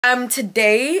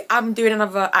Today I'm doing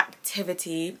another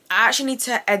activity. I actually need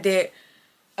to edit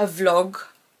a vlog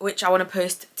which I want to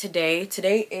post today.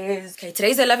 Today's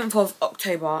the 11th of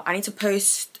October. I need to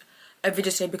post a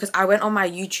video today because I went on my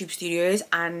YouTube studios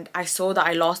and I saw that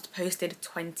I last posted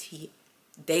 20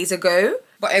 days ago.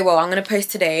 But oh well, I'm gonna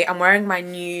post today. I'm wearing my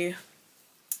new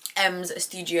M's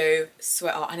studio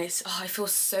sweater and it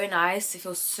feels so nice. It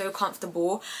feels so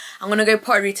comfortable. I'm gonna go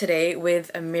pottery today with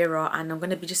a mirror and I'm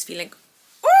gonna be just feeling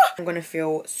I'm gonna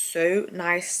feel so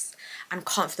nice and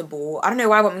comfortable. I don't know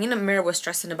why, but me and the mirror were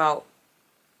stressing about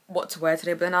what to wear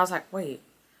today, but then I was like, wait,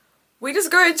 we just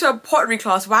go into a pottery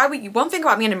class. One thing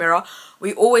about me and the mirror,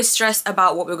 we always stress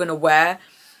about what we're gonna wear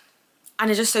and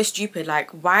it's just so stupid.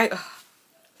 Like, why?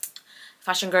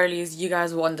 Fashion girlies, you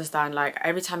guys will understand. Like,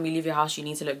 every time you leave your house you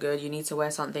need to look good, you need to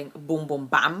wear something boom boom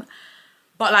bam.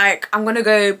 But like, I'm gonna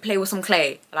go play with some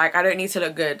clay. Like, I don't need to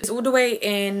look good. It's all the way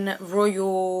in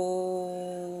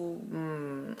Royal,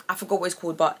 I forgot what it's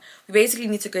called, but we basically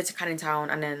need to go to Canning Town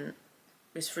and then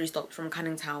it's 3 stops from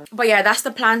Canning Town. But yeah, that's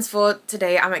the plans for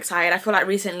today. I'm excited. I feel like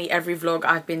recently every vlog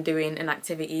I've been doing an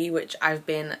activity which I've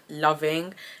been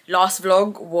loving. Last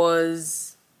vlog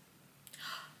was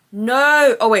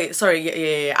oh wait,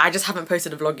 sorry, yeah, I just haven't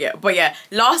posted a vlog yet. But yeah,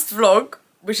 last vlog,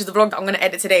 which is the vlog that I'm gonna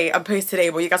edit today and post today,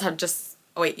 but you guys have just,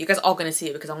 oh wait, you guys are gonna see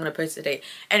it because I'm gonna post it today.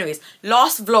 Anyways,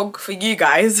 last vlog for you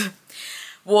guys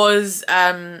was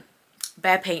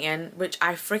bear painting, which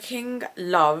I freaking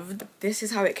loved. This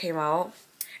is how it came out.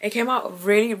 It came out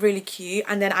really, really cute.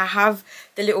 And then I have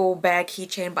the little bear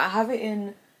keychain, but I have it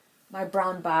in my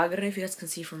brown bag. I don't know if you guys can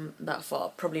see from that far,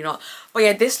 probably not. But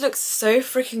yeah, this looks so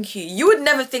freaking cute. You would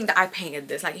never think that I painted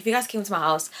this. Like, if you guys came to my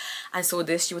house and saw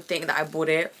this, you would think that I bought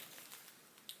it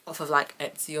off of like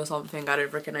Etsy or something. I don't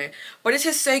freaking know. But this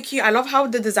is so cute. I love how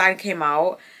the design came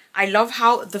out. I love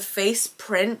how the face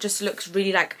print just looks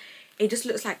really like, it just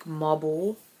looks like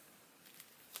marble.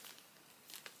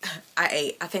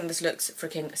 I think this looks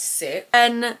freaking sick.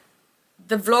 And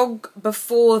the vlog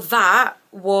before that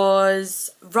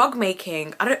was rug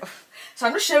making. So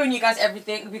I'm just showing you guys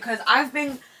everything because I've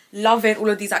been loving all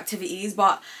of these activities,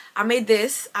 but I made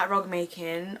this at rug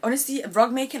making. Honestly,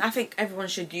 rug making I think everyone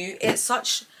should do. It's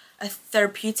such a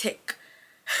therapeutic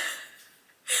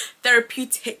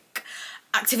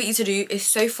activity to do. It's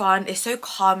so fun, it's so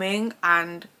calming,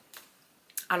 and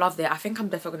I loved it. I think I'm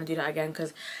definitely gonna do that again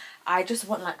because I just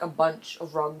want like a bunch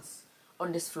of rugs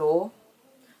on this floor.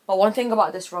 But one thing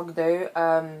about this rug though,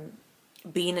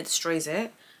 Bean, it destroys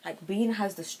it. Like, Bean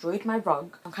has destroyed my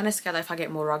rug. I'm kind of scared that if I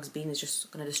get more rugs, Bean is just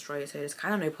gonna destroy it, so there's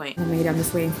kind of no point. I'm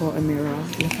just waiting for a mirror.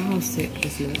 Look at how sick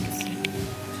this looks.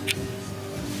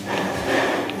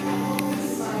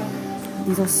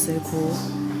 These are so cool.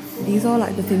 These are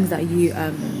like the things that you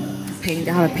paint.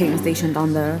 They have a painting station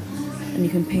down there and you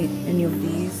can paint any of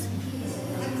these.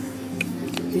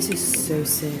 This is so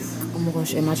sick. Oh my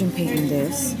gosh, imagine painting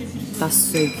this. That's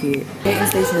so cute. Painting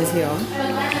station is here.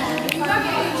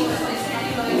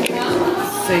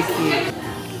 So cute.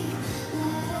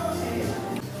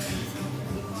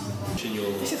 Pushing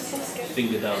your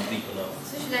finger down deep enough.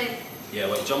 Yeah,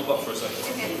 wait, jump up for a second.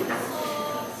 Okay.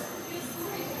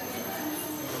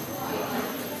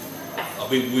 I'll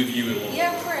be with you in one.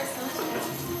 Yeah, of course.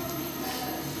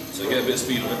 So get a bit of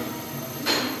speed on it.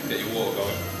 Get your water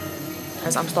going.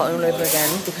 As I'm starting all over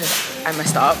again because I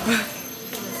messed up.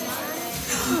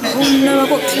 Oh no, I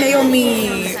got clay on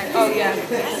me. Oh yeah.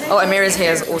 Oh, Amira's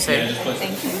hair is also. Yeah,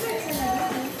 Thank you.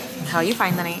 How are you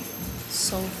finding it?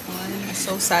 So fun.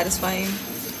 So satisfying.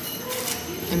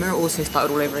 Amira also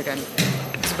started all over again.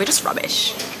 So we're just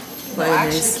rubbish. No, I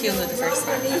actually killed it the first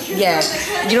time. Yeah.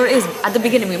 You know what it is? At the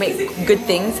beginning we make good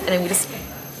things and then we just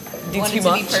do Want too it to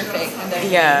much. be perfect. And then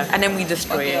Yeah, and then we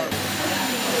destroy it. At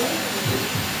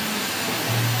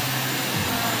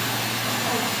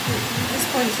this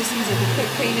point, it's just easy to quick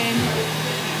painting.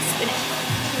 Spin it.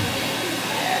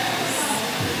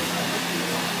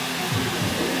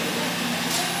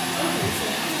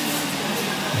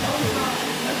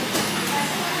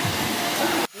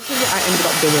 Basically, I ended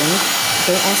up doing,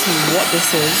 don't ask me what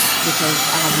this is because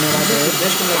I have no idea.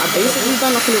 I basically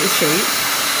done like a little shape.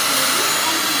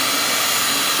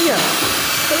 Yeah, I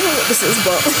don't know what this is,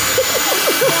 but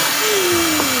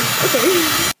okay.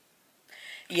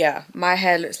 Yeah, my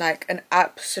hair looks like an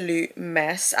absolute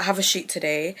mess. I have a shoot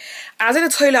today. I was in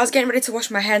the toilet, I was getting ready to wash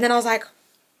my hair, and then I was like,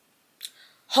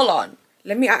 hold on,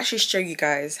 let me actually show you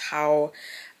guys how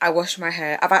I wash my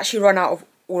hair. I've actually run out of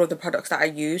all of the products that I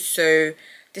use, so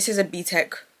this is a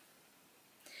B-Tech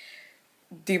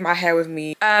Do My Hair With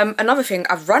Me. Another thing,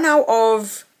 I've run out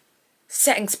of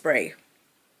setting spray.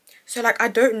 So like, I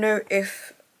don't know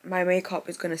if my makeup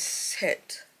is gonna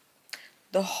sit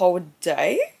the whole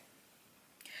day.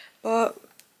 But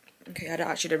okay, I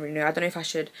actually don't really know. I don't know if I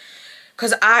should,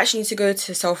 because I actually need to go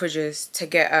to Selfridges to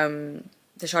get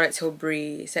the Charlotte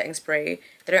Tilbury setting spray.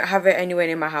 They don't have it anywhere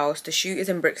near my house. The shoot is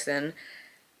in Brixton.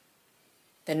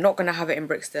 They're not gonna have it in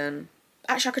Brixton.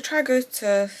 Actually, I could try go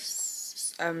to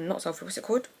not Selfridges, what's it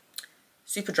called?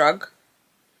 Superdrug.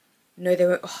 No, they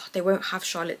won't. Oh, they won't have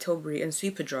Charlotte Tilbury and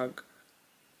Superdrug.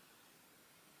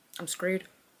 I'm screwed.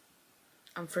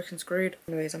 I'm freaking screwed.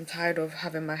 Anyways, I'm tired of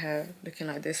having my hair looking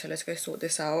like this, so let's go sort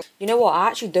this out. You know what? I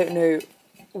actually don't know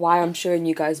why I'm showing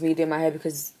you guys me doing my hair,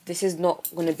 because this is not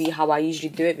going to be how I usually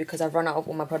do it, because I've run out of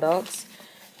all my products.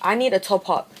 I need a top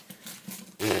up.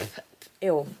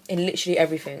 Ew, in literally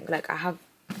everything. Like, I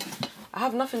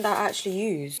have nothing that I actually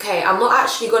use. Okay, I'm not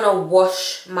actually going to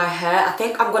wash my hair. I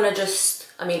think I'm going to just,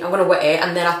 I'm going to wet it,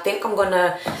 and then I think I'm going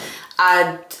to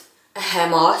add a hair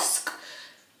mask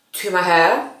to my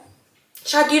hair.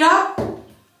 Should I do that?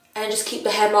 And just keep the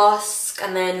hair mask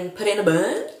and then put it in a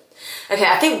bun? Okay,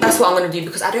 I think that's what I'm going to do,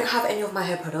 because I don't have any of my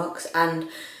hair products and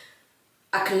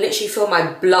I can literally feel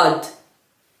my blood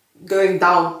going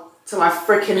down to my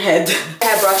freaking head.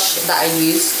 Hairbrush that I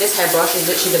use, this hairbrush is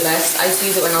literally the best. I used to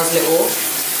use it when I was little.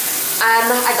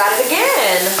 And I got it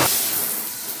again.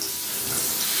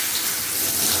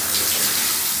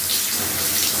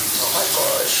 Oh my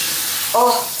gosh.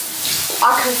 Oh,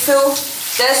 I can feel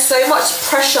there's so much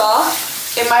pressure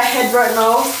in my head right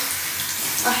now.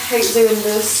 I hate doing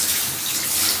this.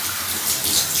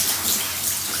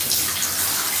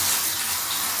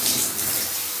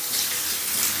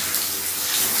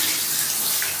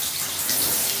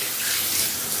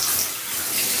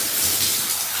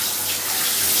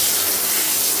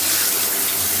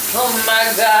 Oh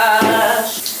my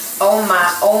gosh. Oh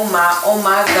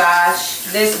my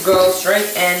gosh. This girl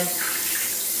straight in.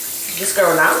 This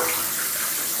girl now.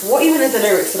 What even is the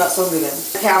lyrics to that song again?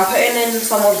 Okay, I'm putting in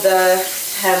some of the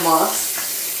hair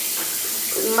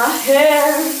mask with my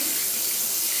hair.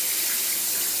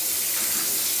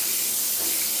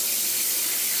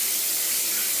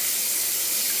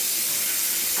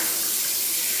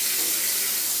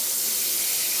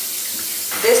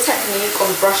 This technique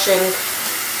of brushing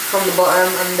from the bottom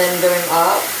and then going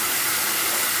up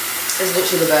is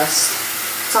literally the best.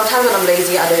 Sometimes when I'm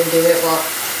lazy I don't do it, but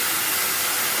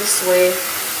this way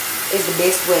is the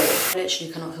best way. I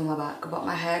literally cannot feel my back, but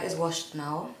my hair is washed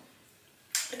now.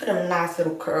 Look at them nice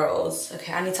little curls.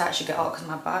 Okay, I need to actually get out because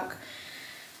my back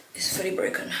is fully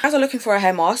broken. If you guys are looking for a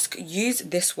hair mask, use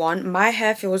this one. My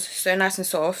hair feels so nice and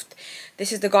soft.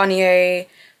 This is the Garnier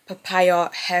Papaya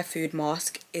Hair Food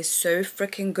Mask. It's so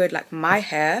freaking good. Like, my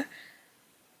hair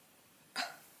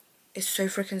is so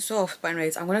freaking soft. But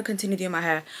anyways, I'm gonna continue doing my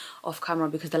hair off camera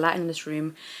because the lighting in this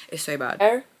room is so bad.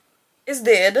 Hair is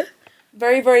dead.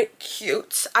 Very, very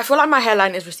cute. I feel like my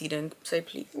hairline is receding, so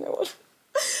please,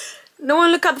 no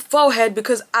one look at the forehead,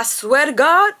 because I swear to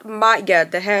God,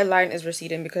 the hairline is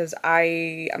receding because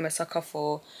I am a sucker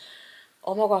for,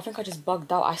 oh my God, I think I just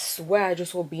bugged out. I swear I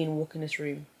just saw Bean walk in this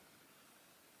room.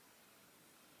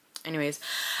 Anyways,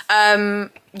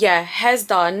 yeah, hair's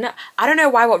done. I don't know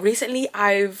why, but recently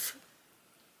I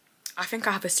think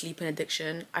I have a sleeping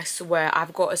addiction. I swear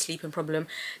I've got a sleeping problem.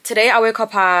 Today I woke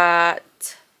up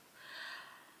at,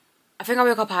 I think I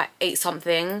woke up at 8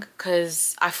 something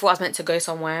because I thought I was meant to go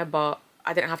somewhere, but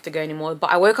I didn't have to go anymore. But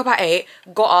I woke up at 8,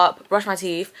 got up, brushed my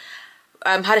teeth,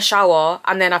 had a shower,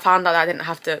 and then I found out that I didn't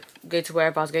have to go to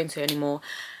wherever I was going to anymore.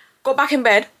 Got back in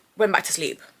bed, went back to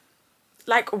sleep.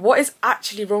 Like, what is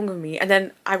actually wrong with me? And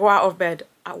then I got out of bed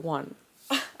at 1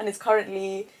 and it's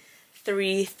currently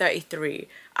 3:33.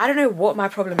 I don't know what my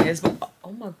problem is, but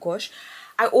oh my gosh,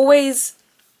 I always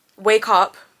wake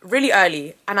up really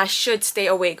early and I should stay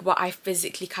awake, but I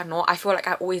physically cannot. I feel like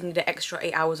I always need an extra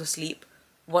 8 hours of sleep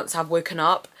once I've woken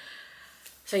up.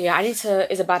 So yeah, I need to,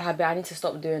 it's a bad habit. I need to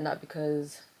stop doing that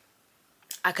because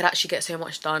I could actually get so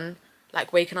much done,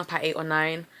 like waking up at 8 or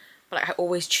 9. But like, I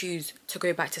always choose to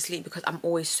go back to sleep because I'm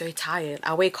always so tired.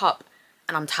 I wake up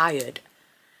and I'm tired.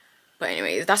 But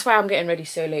anyways, that's why I'm getting ready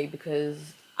so late,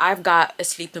 because I've got a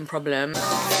sleeping problem.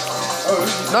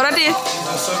 Oh. Not idea.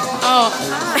 Oh.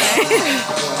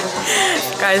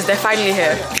 Guys, they're finally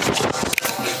here.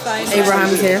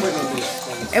 Abraham's here.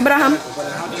 Abraham.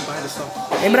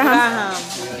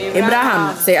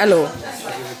 Abraham. Say hello.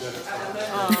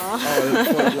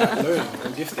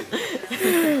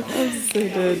 That's so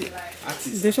good.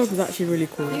 This shop is actually really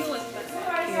cool.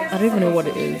 I don't even know what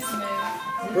it is.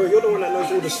 Bro, you're the one that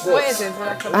knows all the sports. What is it?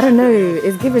 I don't know.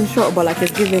 It's giving shot, but like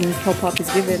it's giving top up.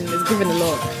 It's giving a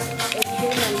lot.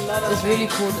 It's really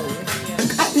cool though.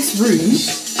 Look at this room.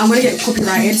 I'm gonna get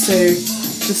copyrighted, so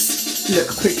just look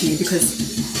quickly because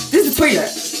this is the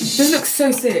toilet. This looks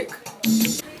so sick.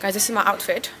 Guys, this is my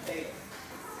outfit.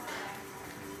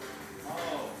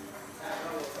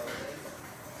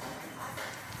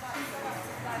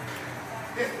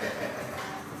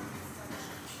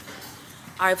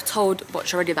 I've told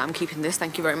Botch already that I'm keeping this,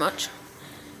 thank you very much.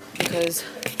 Because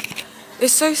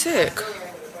it's so sick.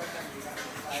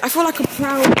 I feel like a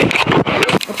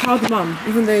proud mum,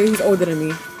 even though he's older than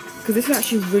me. Because this is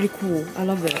actually really cool. I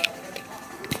love it.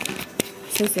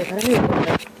 So sick. I don't know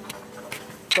what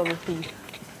Dorothy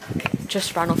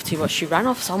just ran off to, but she ran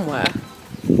off somewhere.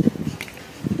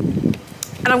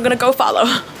 And I'm gonna go follow.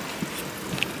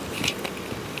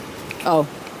 Oh.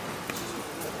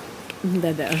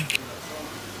 There.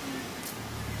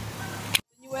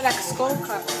 You wear like a skull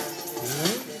cap.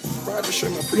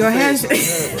 Your hair's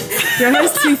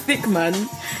too thick, man.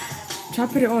 Try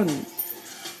to put it on.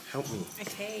 Help me.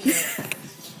 Okay.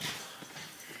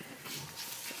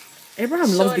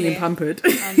 Abraham loves being pampered.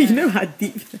 You know how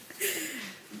deep.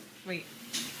 Wait.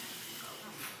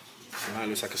 Mine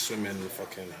looks like a swimming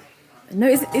fucking... No,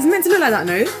 it's meant to look like that,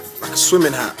 no? Like a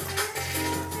swimming hat.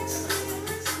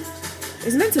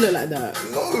 It's meant to look like that.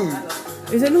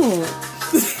 No. Is it not?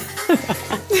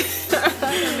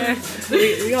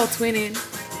 we are twinning.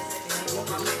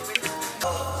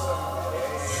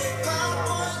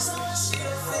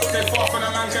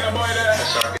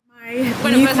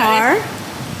 My new car.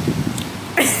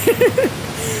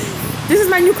 This is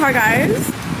my new car,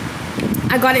 guys.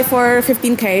 I got it for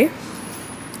 15k.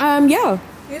 Yeah.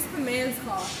 Here's the man's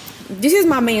car. This is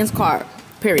my man's car.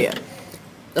 Period.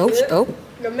 Oh.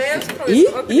 The man's car is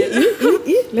ugly.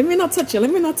 Let me not touch it. Let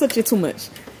me not touch it too much.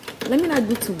 Let me not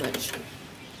do too much.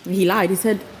 He lied. He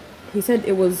said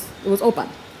it was open.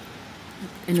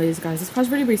 Anyways, guys, this car's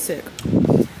really, really sick.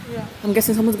 Yeah. I'm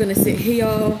guessing someone's gonna sit here,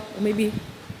 or maybe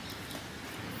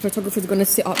photographer's gonna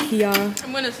sit up here.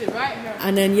 I'm gonna sit right here.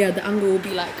 And then yeah, the angle will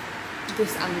be like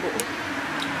this angle.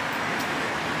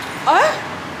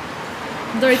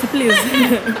 Dorothy, please.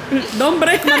 Don't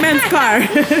break my man's car.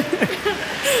 This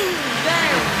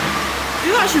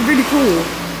is actually really cool.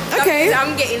 Okay.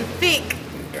 I'm getting thick.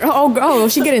 Oh,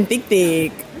 she's getting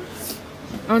thick.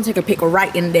 I'm gonna take a pic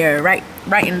right in there, right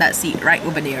in that seat, right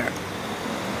over there.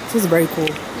 This is very cool.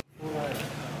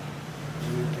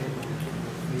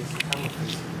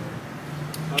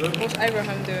 What's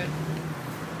Abraham doing?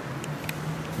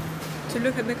 To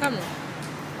look at the camera.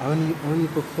 Only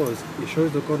because it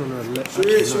shows the God on the left. Should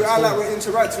we act like we're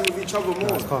interacting with each other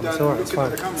more It's calm. than It's alright. looking at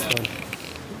the camera?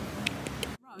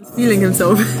 Feeling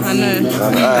himself. I know.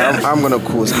 I'm gonna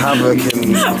cause havoc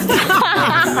in...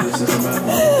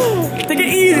 Take it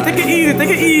easy,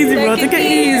 bro. Take it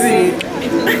easy.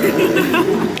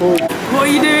 What are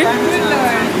you doing?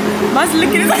 Man's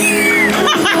looking at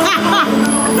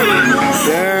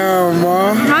Damn,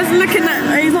 man. Man's looking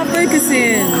at he's not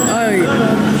focusing. Oh.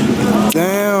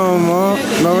 Damn, man.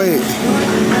 No, wait.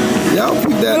 Y'all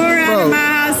put that, Go around bro. my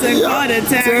house and call the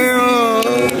taxi.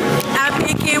 I'm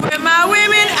picking with my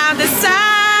women, I'm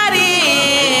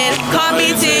deciding. Call me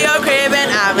to your crib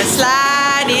and I'm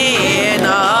sliding.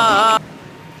 Oh.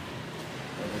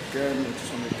 Again, I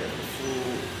just want to get the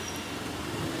full...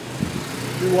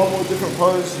 Do one more different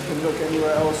pose. You can look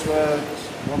anywhere elsewhere.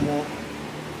 Just one more.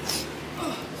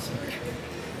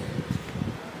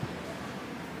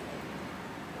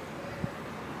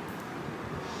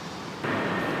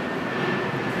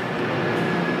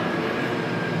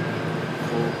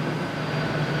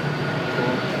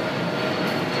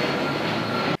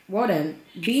 Well then,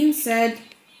 Bean said,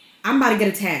 I'm about to get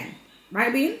a tan.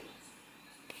 Right, Bean?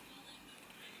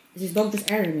 Is this dog just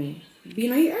airing me?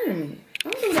 Bean, are you airing me?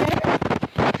 Don't do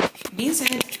that. Bean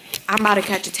said, I'm about to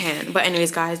catch a tan. But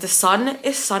anyways, guys, the sun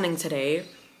is sunning today.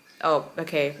 Oh,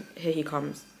 okay. Here he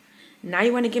comes. Now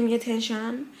you want to give me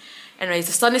attention? Anyways,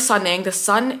 the sun is sunning. The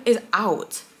sun is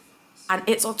out. And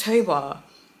it's October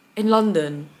in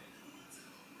London.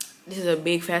 This is a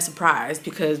big fair surprise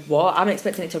because what? I'm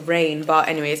expecting it to rain. But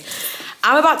anyways,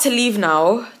 I'm about to leave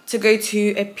now to go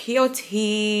to a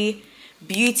PLT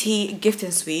beauty gift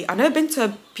and suite. I've never been to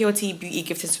a PLT beauty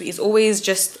gift and suite. It's always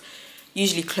just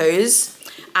usually clothes.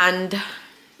 And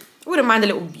I wouldn't mind a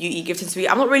little beauty gift and suite.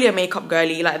 I'm not really a makeup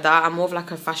girly like that. I'm more of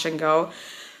like a fashion girl.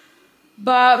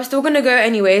 But we're still gonna go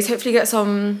anyways. Hopefully get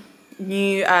some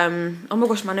new, oh my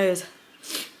gosh, my nose.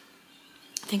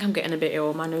 I think I'm getting a bit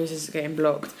ill. My nose is getting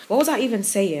blocked. What was I even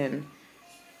saying?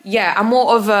 Yeah, I'm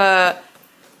more of a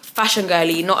fashion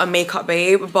girly, not a makeup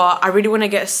babe. But I really want to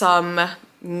get some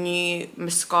new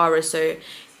mascara. So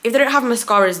if they don't have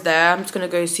mascaras there, I'm just going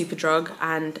to go Superdrug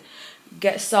and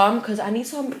get some. Because I need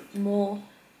some more...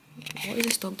 What is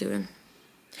this dog doing?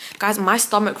 Guys, my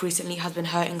stomach recently has been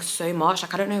hurting so much.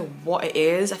 Like, I don't know what it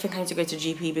is. I think I need to go to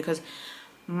GP because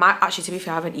actually, to be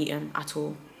fair, I haven't eaten at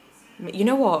all. You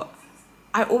know what?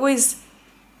 I always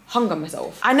hunger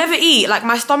myself. I never eat. Like,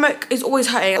 my stomach is always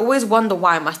hurting. I always wonder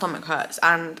why my stomach hurts,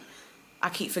 and I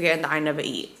keep forgetting that I never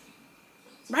eat.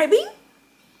 Right, Bean?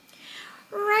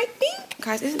 Right, Bean?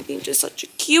 Guys, isn't Bean just such a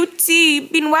cutie?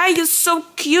 Bean, why are you so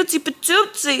cutie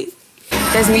patootie?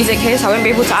 There's music here, so I won't be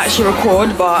able to actually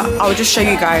record, but I'll just show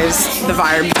you guys the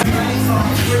vibe.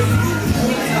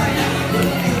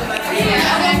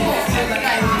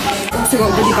 Also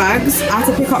got goodie bags. I had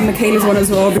to pick up Michaela's one as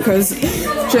well because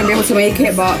she won't be able to make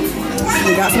it, but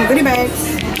we got some goodie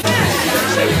bags.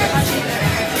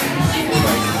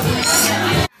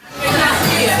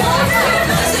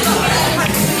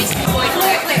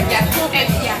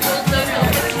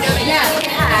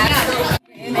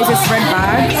 It's this red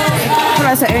bag. I feel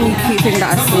like that's the only cute thing that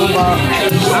I saw, but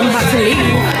I'm about to leave.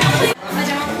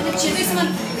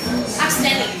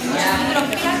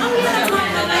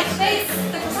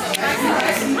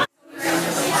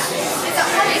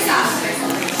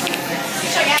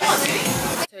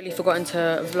 Totally forgotten to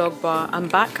vlog, but I'm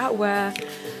back at where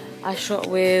I shot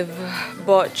with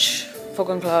Botch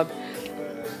Foghorn Club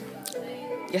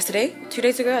yesterday, 2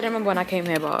 days ago. I don't remember when I came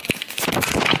here, but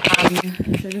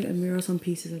showing Amira some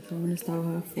pieces of I'm gonna style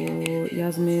her for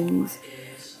Yasmin's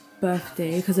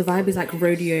birthday because the vibe is like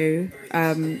rodeo,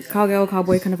 cowgirl,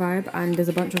 cowboy kind of vibe, and there's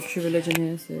a bunch of True Religion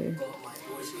here, so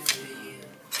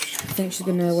I think she's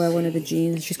gonna wear one of the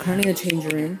jeans. She's currently in the change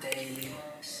room,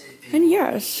 and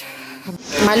yes,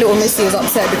 my little Missy is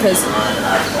upset because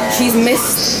she's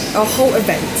missed a whole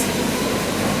event.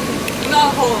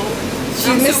 Not whole.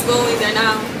 She's missed going there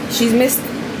now. She's missed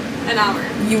an hour.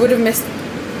 You would have missed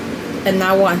an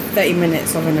hour and 30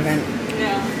 minutes of an event.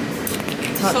 Yeah.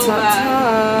 Tut, so tut,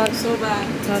 bad. tut. So bad.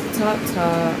 Tut, tut,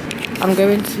 tut. I'm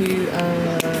going to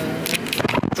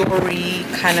jewelry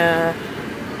kind of.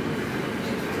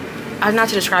 I don't know how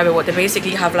to describe it. What they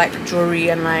basically have like jewelry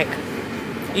and like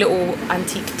little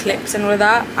antique clips and all of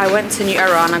that. I went to New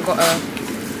Era and I got a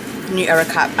New Era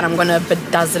cap and I'm gonna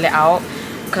bedazzle it out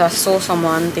because I saw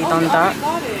someone they done that.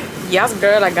 Got it. Yes,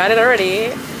 girl, I got it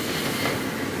already.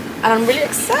 And I'm really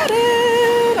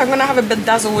excited. I'm gonna have a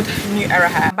bedazzled New Era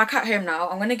hair. I'm back at home now.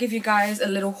 I'm gonna give you guys a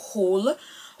little haul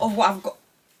of what I've got.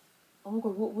 Oh my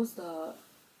god, what was that?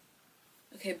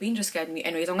 Okay, Bean just scared me.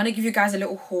 Anyways, I'm gonna give you guys a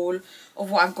little haul of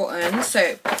what I've gotten.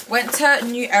 So, went to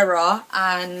New Era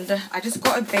and I just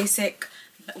got a basic.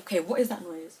 Okay, what is that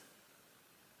noise?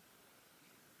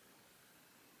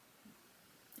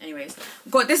 Anyways,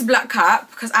 got this black cap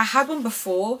because I had one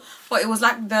before, but it was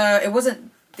like it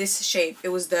wasn't this shape. It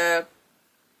was the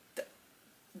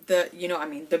you know what I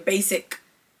mean, the basic.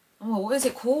 Oh, what is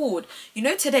it called? You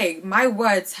know, today my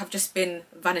words have just been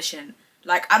vanishing.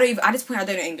 Like, I don't even, at this point I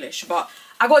don't know English, but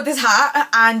I got this hat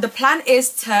and the plan is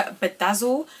to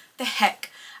bedazzle the heck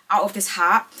out of this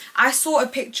hat. I saw a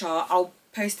picture, I'll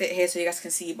post it here so you guys can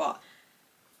see, but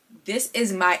this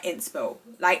is my inspo.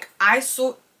 Like, I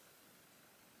saw,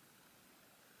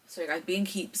 sorry guys, Bean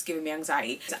keeps giving me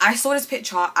anxiety. I saw this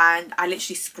picture and I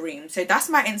literally screamed. So that's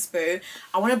my inspo.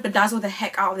 I want to bedazzle the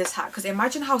heck out of this hat because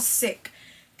imagine how sick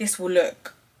this will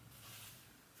look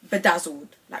bedazzled,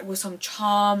 like with some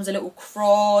charms, a little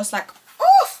cross, like,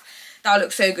 oof, that would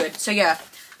look so good. So yeah,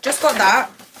 just got that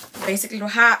basic little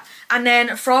hat. And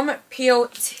then from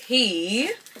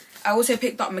PLT I also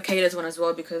picked up Michaela's one as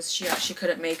well because she actually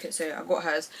couldn't make it, so I got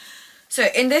hers. So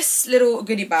in this little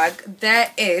goodie bag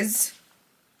there is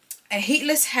a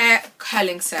heatless hair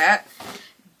curling set,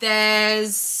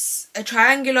 there's a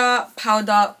triangular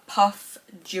powder puff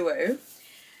duo,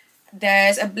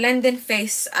 there's a blending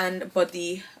face and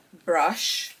body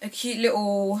brush, a cute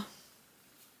little,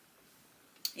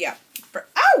 yeah,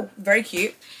 ow, very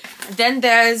cute. Then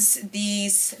there's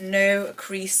these no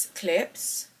crease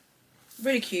clips,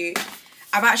 really cute.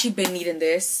 I've actually been needing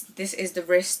this. This is the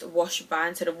wrist wash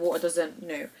band so the water doesn't, you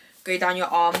know, go down your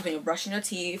arms when you're brushing your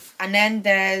teeth. And then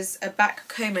there's a back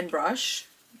combing brush,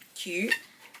 cute.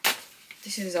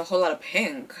 This is a whole lot of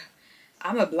pink.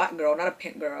 I'm a black girl, not a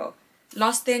pink girl.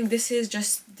 Last thing, this is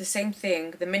just the same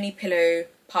thing, the mini pillow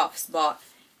puffs, but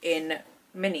in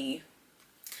mini.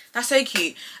 That's so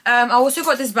cute. I also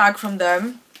got this bag from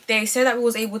them. They said that we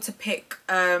was able to pick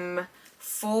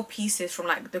 4 pieces from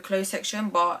like the clothes section,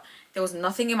 but there was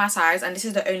nothing in my size, and this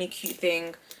is the only cute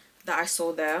thing that I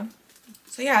saw there.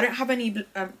 So yeah, I don't have any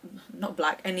not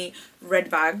black, any red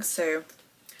bags, so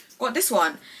got this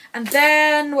one. And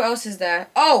then what else is there?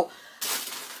 Oh,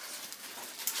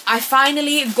 I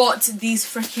finally got these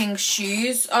freaking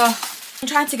shoes. Oh, I'm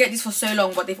trying to get these for so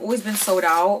long, but they've always been sold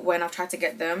out when I've tried to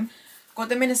get them. Got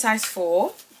them in a size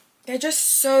 4. They're just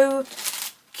so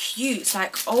cute. It's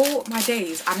like, oh my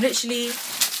days. I'm literally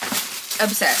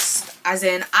obsessed. As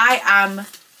in, I am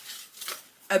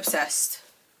obsessed.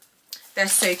 They're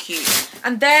so cute.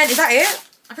 And then, is that it?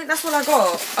 I think that's all I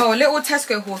got. Oh, a little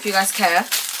Tesco haul if you guys care.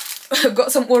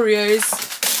 Got some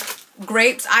Oreos.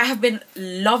 Grapes. I have been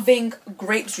loving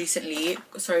grapes recently.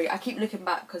 Sorry, I keep looking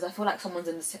back because I feel like someone's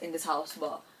in this house,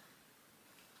 but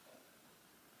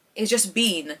it's just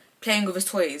Bean playing with his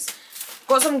toys.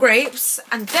 Got some grapes,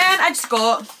 and then I just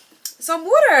got some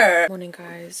water. Morning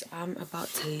guys, I'm about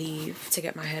to leave to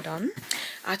get my hair done.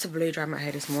 I had to blow dry my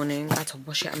hair this morning. I had to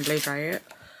wash it and blow dry it.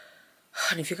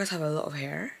 And if you guys have a lot of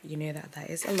hair, you know that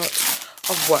that is a lot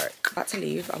of work. About to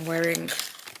leave. I'm wearing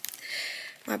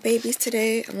my babies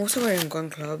today. I'm also wearing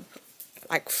Gone Club,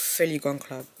 like fully Gone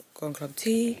Club. Gone Club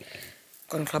tee,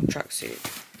 Gone Club tracksuit.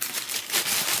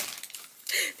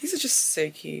 These are just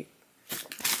so cute.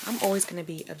 I'm always gonna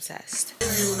be obsessed.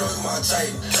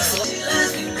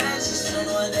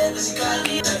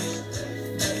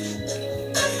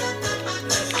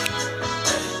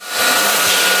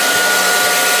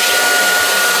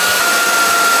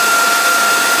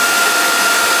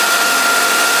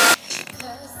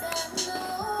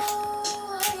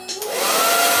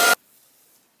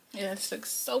 Yeah, this looks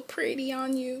so pretty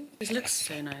on you. This looks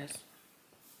so nice.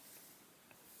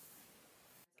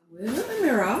 We're in the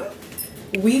mirror.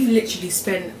 We've literally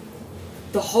spent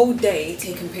the whole day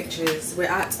taking pictures.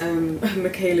 We're at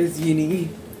Michaela's uni.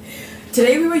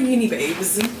 Today we were uni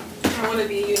babes. I want to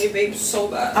be a uni babe so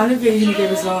bad. I want to be a uni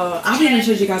babe as well. I haven't even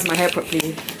showed you guys my hair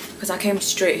properly because I came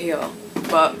straight here.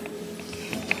 But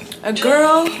a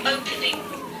girl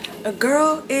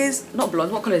is not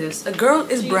blonde. What color is this? A girl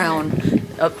is brown.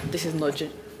 Oh, this is not.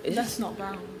 That's not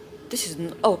brown. This is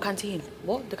oh, canteen.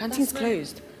 What? The canteen's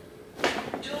closed.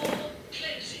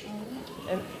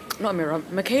 Not mirror.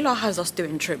 Michaela has us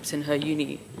doing trips in her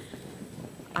uni,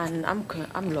 and I'm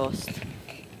lost.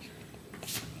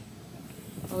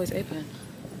 Oh, it's open.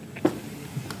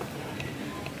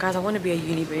 Guys, I want to be a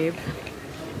uni babe.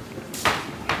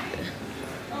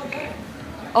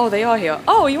 Oh, they are here.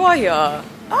 Oh, you are here.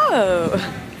 Oh,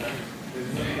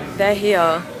 they're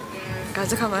here.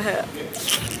 Guys, look at my hair.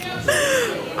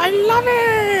 I love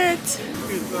it.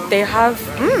 They have.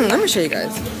 Let me show you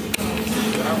guys.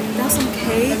 They have some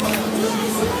cake.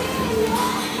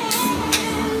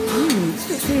 This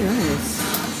looks really nice.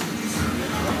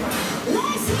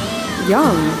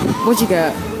 Yum. What'd you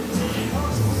get?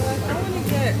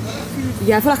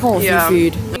 Yeah, I feel like I want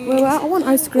food. Well, I want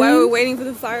ice cream. While we're waiting for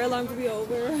the fire alarm to be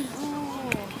over.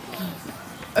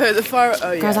 The fire.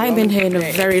 Oh yeah. Guys, I ain't been here in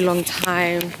a very long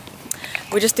time.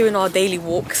 We're just doing our daily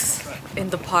walks in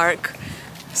the park.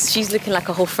 She's looking like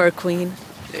a whole fur queen.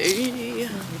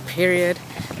 Period.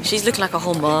 She's looking like a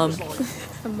whole mom.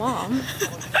 A mom?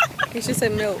 You should say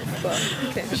MILF, but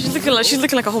okay. She's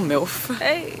looking like a whole MILF.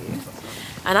 Hey.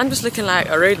 And I'm just looking like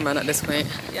a roadman at this point.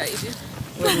 Yeah, you do.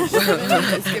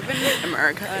 It's giving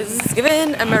American. It's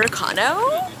giving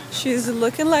Americano. She's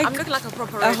looking like I'm looking like a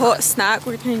proper a hot snack.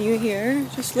 We're turning you here.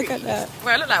 Just look at that.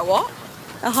 Wait, I look like what?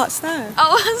 A hot snack.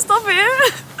 Oh, stop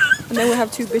it. And then we'll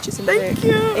have 2 bitches in there. Thank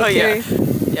you. Oh yeah.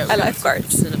 Yeah,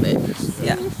 lifeguards in a bit.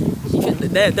 Yeah.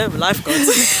 They're lifeguards.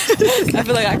 I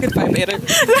feel like I could fight later.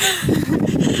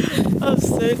 I'm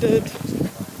so dead.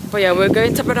 But yeah, we're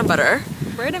going to Bread and Butter.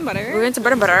 Bread and Butter. We're going to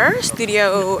Bread and Butter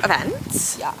studio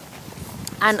event. Yeah.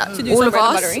 And to do all some of bread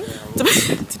us and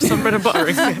to do some bread and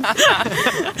buttering.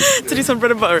 To do some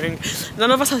bread and buttering.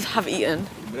 None of us have eaten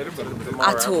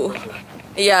at all.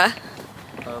 Yeah.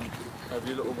 Have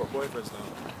you all got boyfriends now?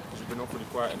 You've been awfully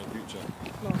quiet in the group chat.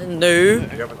 No. You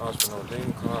haven't asked for no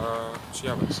link. She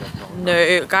haven't said no.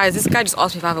 No, guys, this guy just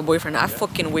asked me if I have a boyfriend. I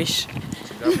fucking wish.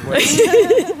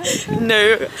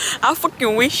 No, I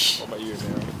fucking wish. What about you,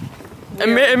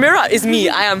 Amira? Amira is me.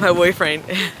 I am her boyfriend.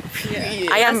 Yeah.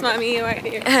 I am. That's not me right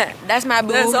here. That's my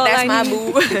boo. That's all That's I my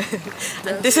need. boo.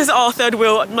 This is our third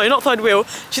wheel. No, not third wheel.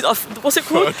 She's off. What's it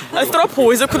called? A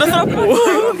throuple. Is it called a throuple?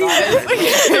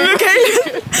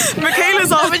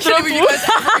 Michaela's our throuple.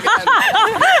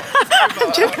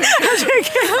 I'm joking.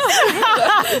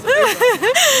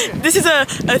 This is a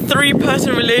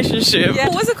 3-person relationship. Yeah.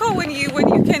 What's it called when you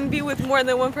can be with more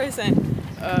than one person?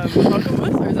 Or is that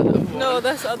the other one? No,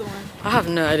 that's the other one. I have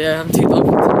no idea. I'm too dumb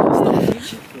for this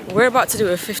stuff. We're about to do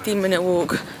a 15-minute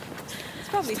walk. It's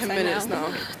probably 10 minutes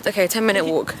now. Okay, 10-minute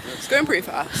walk. It's going pretty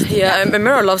fast. Yeah,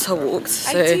 Amira loves her walks.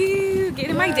 So. I do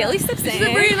getting my daily steps in. It's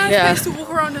a really nice Yeah. place to walk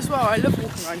around as well. I love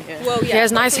walking around here. Well, Yeah,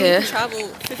 it's nice here. You can travel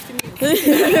 50 minutes. To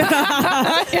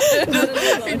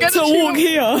walk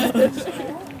here.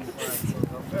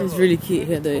 It's really cute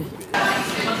here though.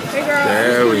 Hey girl.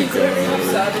 There we go.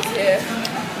 Service here.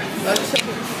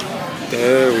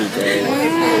 There we go.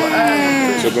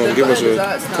 So go and give us a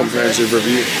comprehensive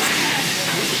review.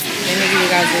 Let me give you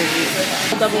guys a review.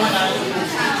 Double.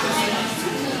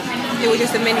 It was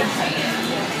just a mini.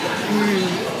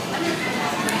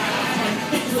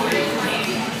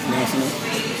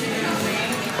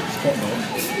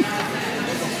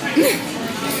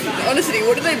 Honestly,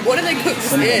 what do they cook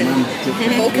this in?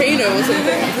 Volcano or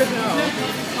something?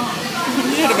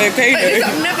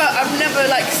 I've never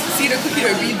like seen a cookie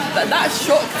dough be that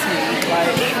shocked me.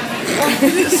 Like,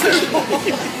 it's so hot.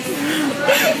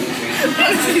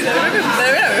 Honestly,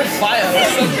 they're in a fire or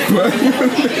something.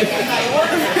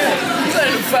 It's like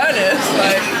in a furnace.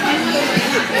 Like,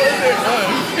 what's going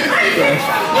on?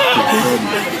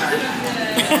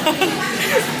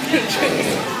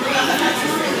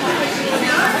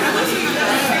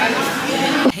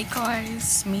 Hey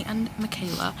guys, me and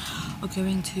Michaela are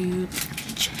going to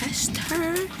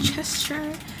Chester.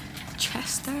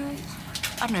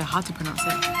 I don't know how to pronounce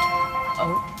it.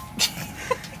 Oh.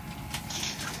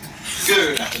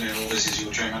 Good afternoon all, this is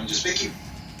your train manager speaking.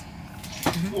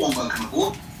 Warm welcome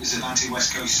aboard. This is Atlantic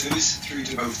West Coast service through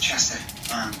to both Chester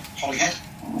and Holyhead.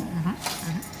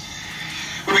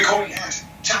 We'll be calling at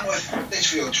Tamworth,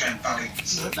 Lichfield, Trent Valley,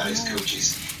 so that is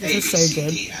coaches A, B, C,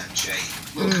 D and J.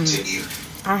 We'll continue.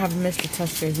 I have missed the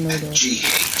Tesco's noodles.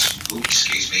 GH,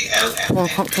 excuse me, LM Well,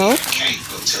 cocktail. K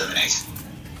will terminate.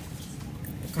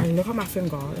 And look at my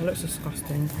finger, it looks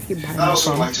disgusting. I keep biting I'd my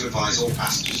also thumb. like to advise all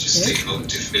passengers just to take a moment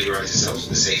to familiarise yourselves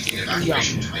with the safety and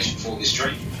evacuation information for this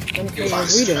train. You'll find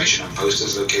this information on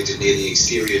posters located near the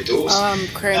exterior doors.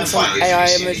 Creating And some finally, if AI you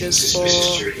see any images suspicious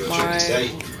for during your my journey today,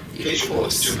 please report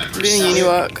it to a member of doing staff. uni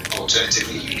work.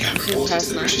 Alternatively, you can report it to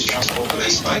the British Transport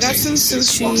Police by I got some texting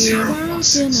sushi.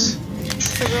 61016.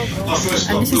 Our first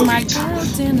And this is stop my will be girl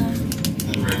Tamworth. dinner.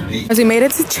 And Remedy. As we made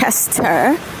it to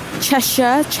Chester,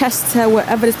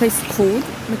 whatever this place is called,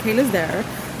 Michaela's there.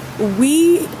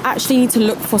 We actually need to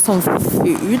look for some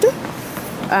food.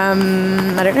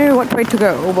 I don't know what way to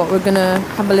go, but we're gonna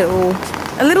have a little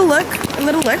look.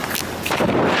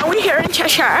 Are we here in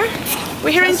Cheshire?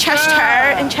 We're here in Chester.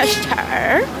 Okay,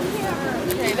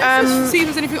 let's just see if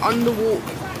there's anything on the walk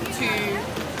to...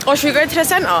 Or should we go to the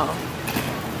centre?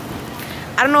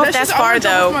 I don't know if that's far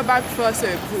though. My bag first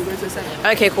before we go to the centre.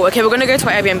 Okay, cool. Okay, we're gonna go to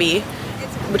our Airbnb,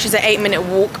 which is an 8-minute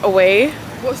walk away.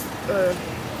 What's...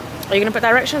 Are you gonna put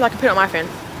directions? I can put it on my phone.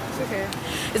 It's okay.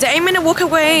 It's an 8-minute walk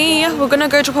away. We're gonna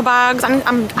go drop our bags.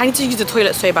 I need to use the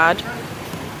toilet so bad.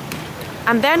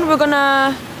 And then we're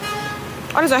gonna...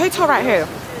 Oh, there's a hotel right here.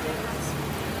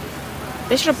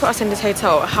 They should have put us in this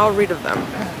hotel. How rude of them.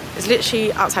 It's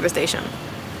literally outside the station.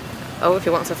 Oh, if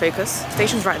you want to focus.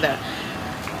 Station's right there.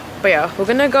 But yeah, we're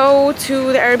gonna go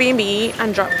to the Airbnb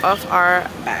and drop off our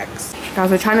bags. Guys,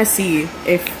 we're trying to see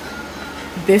if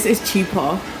this is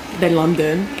cheaper than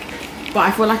London. But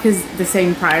I feel like it's the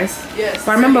same price. Yes.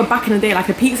 But I remember back in the day, like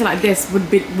a pizza like this would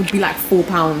be like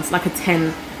 £4, like a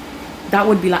 10. That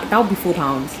would be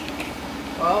 £4.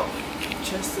 Well,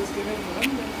 Chester's giving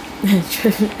London.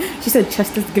 She said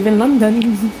Chester's giving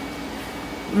London.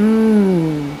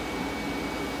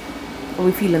 Are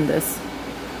we feeling this?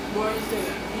 What are you doing?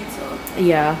 Pizza?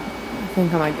 Yeah, I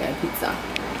think I might get a pizza.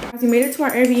 As we made it to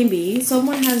our Airbnb,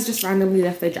 someone has just randomly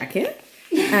left their jacket.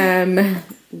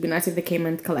 It'd be nice if they came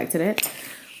and collected it.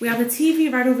 We have a TV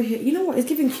right over here. You know what? It's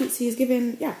giving cutesy. It's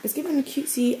giving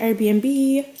cutesy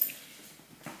Airbnb.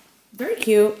 Very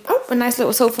cute. Oh, a nice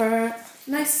little sofa.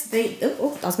 Nice I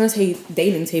was gonna say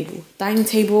dining table.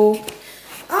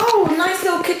 Oh, nice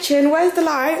little kitchen. Where's the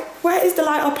light? Where is the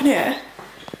light up in here?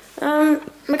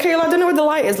 Michaela, I don't know where the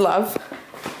light is, love.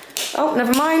 Oh,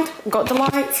 never mind. Got the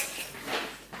light.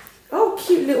 Oh,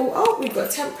 cute little. Oh, we've got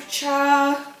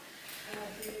temperature.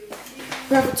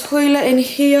 We have a toilet in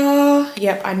here.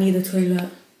 Yep, I need a toilet.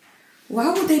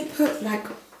 Why would they put like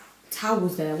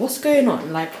towels there? What's going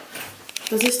on? Like,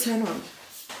 does this turn on?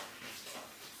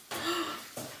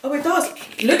 Oh, it does.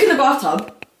 Look in the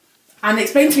bathtub and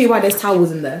explain to me why there's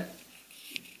towels in there.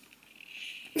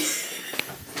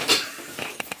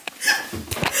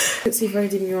 Let's see if I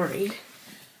didn't already.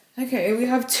 Okay, we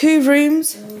have 2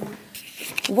 rooms.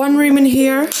 1 room in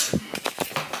here.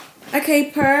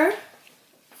 Okay, purr.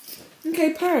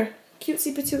 Okay, purr.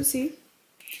 Cutesy patootsy.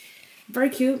 Very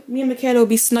cute. Me and Michaela will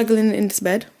be snuggling in this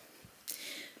bed.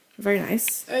 Very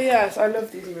nice. Oh yes, I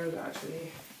love these mirrors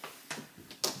actually.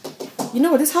 You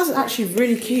know what, this house is actually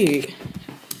really cute.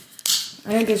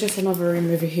 I think there's just another room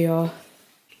over here.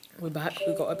 We're back,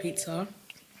 we got a pizza.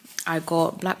 I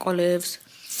got black olives,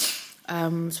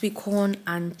 sweet corn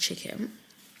and chicken.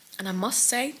 And I must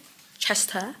say,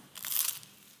 Chester.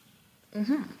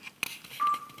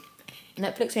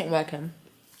 Netflix ain't working,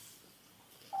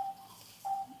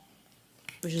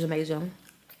 which is amazing.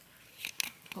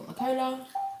 Got my cola.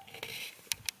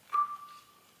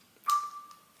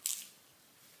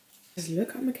 Just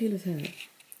look at Michaela's hair.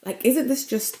 Like, isn't this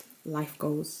just life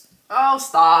goals? Oh,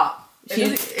 stop. She,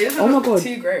 it doesn't oh my look god,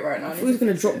 too great right now. I thought he was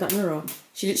gonna drop that mirror.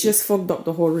 She just fogged up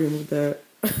the whole room with the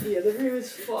Yeah, the room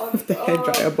is fucked. with the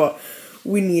hairdryer, but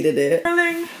we needed it.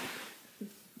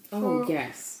 Oh,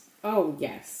 yes. Oh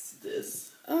yes.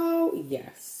 this. Oh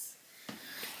yes.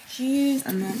 She used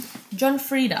John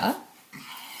Frieda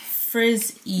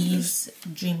Frizz Ease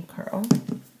Dream Curl.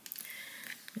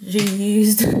 She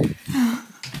used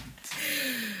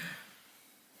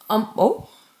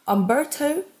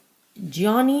Umberto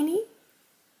Giannini.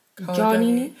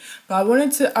 Giannini. But I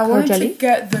wanted to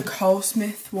get the Carl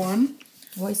Smith one.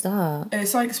 What is that?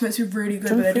 It's like supposed to be really good,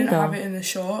 John but they didn't Frieda. have it in the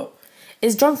shop.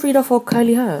 Is John Frieda for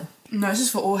curly hair? No, it's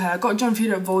just for all hair. I got John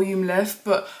Frieda volume lift,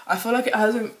 but I feel like it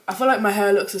hasn't. I feel like my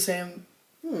hair looks the same.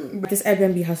 This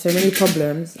Airbnb has so many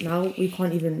problems. Now we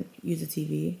can't even use the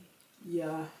TV.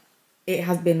 Yeah. It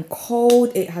has been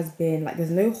cold. It has been like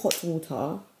there's no hot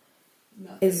water.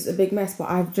 Nothing. It's a big mess, but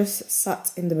I've just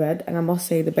sat in the bed and I must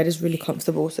say the bed is really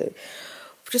comfortable. So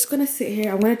I'm just gonna sit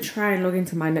here. I'm gonna try and log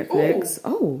into my Netflix.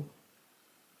 Oh,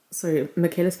 sorry,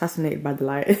 Michaela's fascinated by the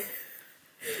light.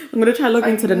 I'm gonna try and log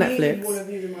into the Netflix. One of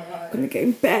these in my life. I'm gonna get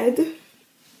in bed,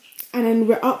 and then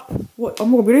we're up. What? Oh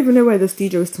my god, we don't even know where the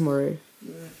studio is tomorrow.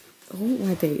 Yeah. Oh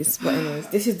my days. But anyways,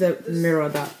 this is the mirror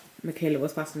that Michaela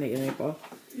was fascinated over.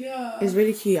 Yeah. It's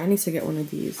really cute. I need to get one of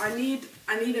these. I need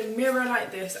a mirror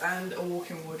like this and a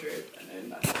walk-in wardrobe, and then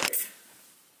that's it.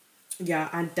 Yeah,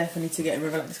 I definitely need to get a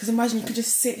mirror like this. Because imagine you could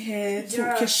just sit here,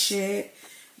 talk your shit,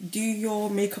 do your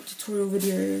makeup tutorial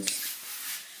videos.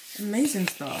 Amazing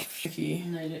stuff. Okay.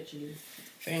 No, literally.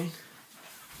 Thing.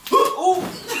 Oh!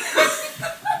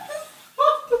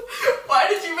 Why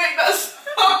did you make that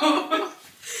sound?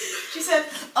 She said,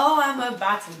 oh, I'm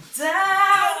about to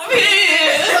die.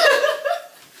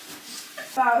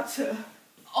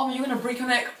 Oh, you're gonna break your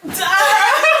neck. I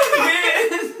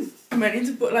might need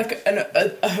to book like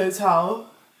a hotel.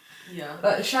 Yeah.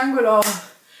 Like Shangri-La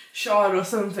Shard or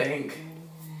something.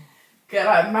 Get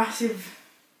like massive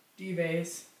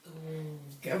duvets.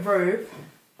 Get a robe.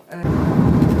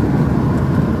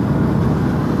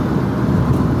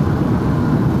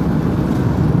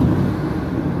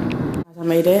 I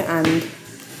made it, and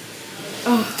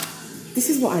this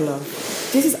is what I love.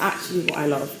 This is actually what I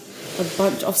love. A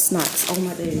bunch of snacks. Oh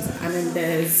my days. And then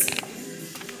there's,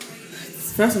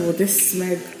 first of all, this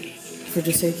Smeg fridge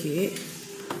is so cute.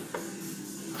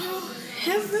 Oh,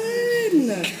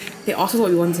 heaven! They asked us what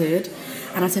we wanted,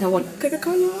 and I said I want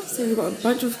Coca-Cola. So we got a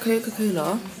bunch of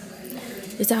Coca-Cola.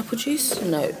 Is that apple juice?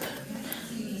 Nope.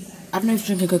 I don't know if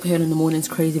drinking Coca-Cola in the morning is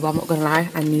crazy, but I'm not gonna lie,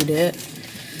 I need it.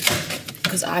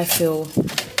 Because I feel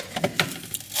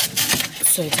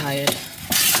so tired.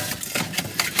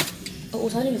 Oh, I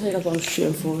didn't even tell you guys what I'm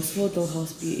shooting for. It's for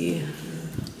Dollhouse Beauty.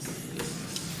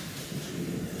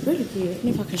 Really cute. I don't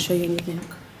know if I can show you anything.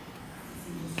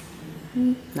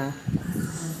 Nah.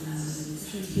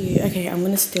 Okay, I'm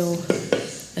gonna steal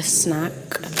a snack. I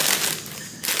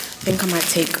think I might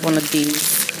take one of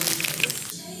these.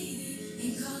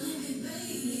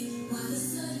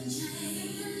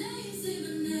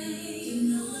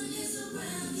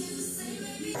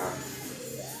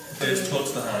 It's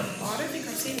towards the hand. Oh, I don't think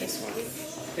I've seen this one.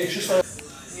 It's just like.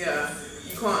 Yeah,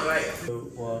 you can't like.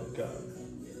 One go.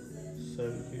 So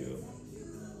cute.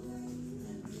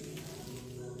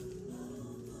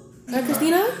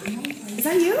 Christina? Is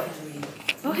that you?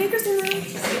 Oh, hey, Christina.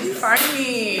 Did you find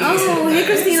me? Oh, hey,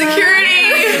 Christina. Security!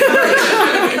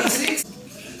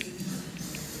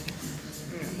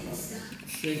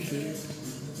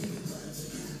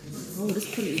 Oh, this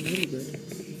color is really good.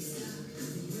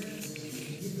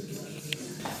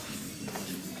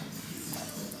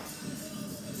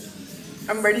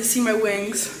 I'm ready to see my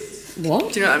wings.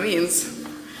 What? Do you know what that means?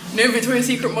 No, Victoria's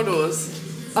Secret models.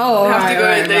 Oh, They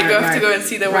have to go and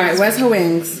see their wings. Right, where's her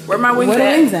wings? Where are my wings Where are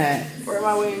at? the wings at? Where are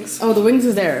my wings? Oh, the wings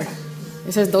is there.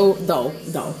 It says dough.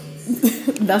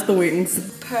 That's the wings.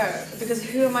 Because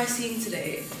who am I seeing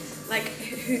today? Like,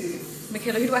 who?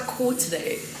 Michaela, who do I call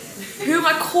today? Who am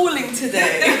I calling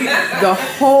today? The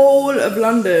whole of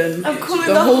London. I'm calling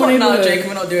the whole neighborhood. No, Jake,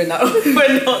 we're not doing that.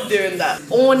 We're not doing that.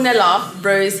 Ornella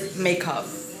Rose Makeup.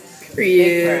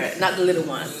 Yeah, not the little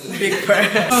one. Big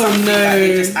prayer. Oh no!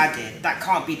 They just added. That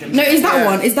can't be the. No, is that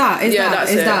one? Is that? Is Yeah, that?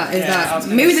 that's Is it. that? Is Yeah, I was that?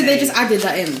 gonna Maybe say. they just added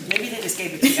that in. Maybe they just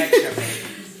gave it 2 extra. Babe.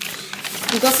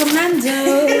 We got some Nando's.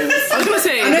 I was gonna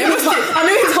say. I know his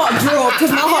heart dropped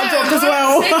because my heart dropped as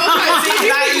well.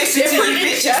 Like, listen to you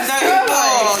bitches.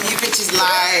 No, you bitches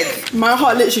lied. My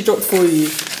heart literally dropped for you.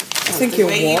 I was thinking,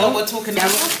 The way you lot what? were talking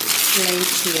about. Plain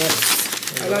chips.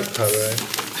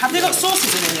 Have they got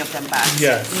sauces in any of them bags?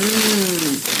 Yes.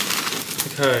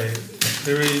 Okay.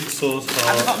 Very sauce Have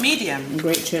they hot. got medium?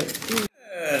 Great chip.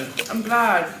 I'm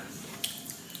glad.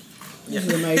 This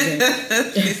is amazing.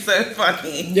 It's so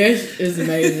funny. This is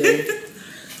amazing.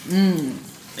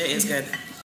 It is good.